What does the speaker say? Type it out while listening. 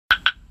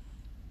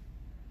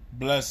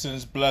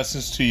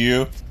Blessings to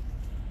you.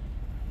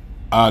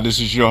 This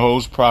is your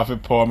host,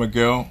 Prophet Paul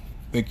McGill.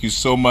 Thank you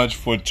so much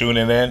for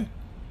tuning in.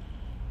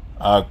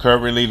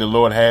 Currently, the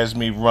Lord has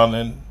me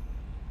running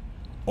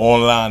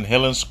online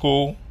healing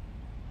school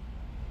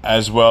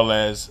as well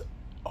as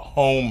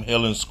home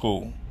healing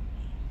school.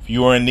 If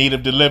you are in need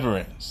of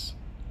deliverance,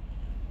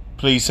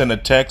 please send a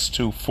text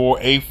to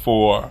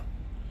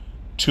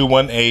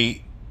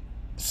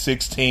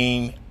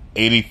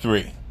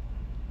 484-218-1683.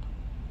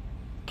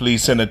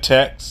 Please send a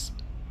text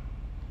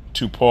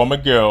to Paul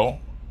McGill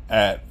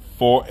at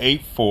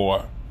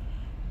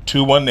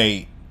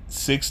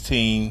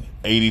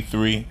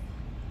 484-218-1683.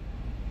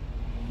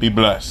 Be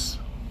blessed.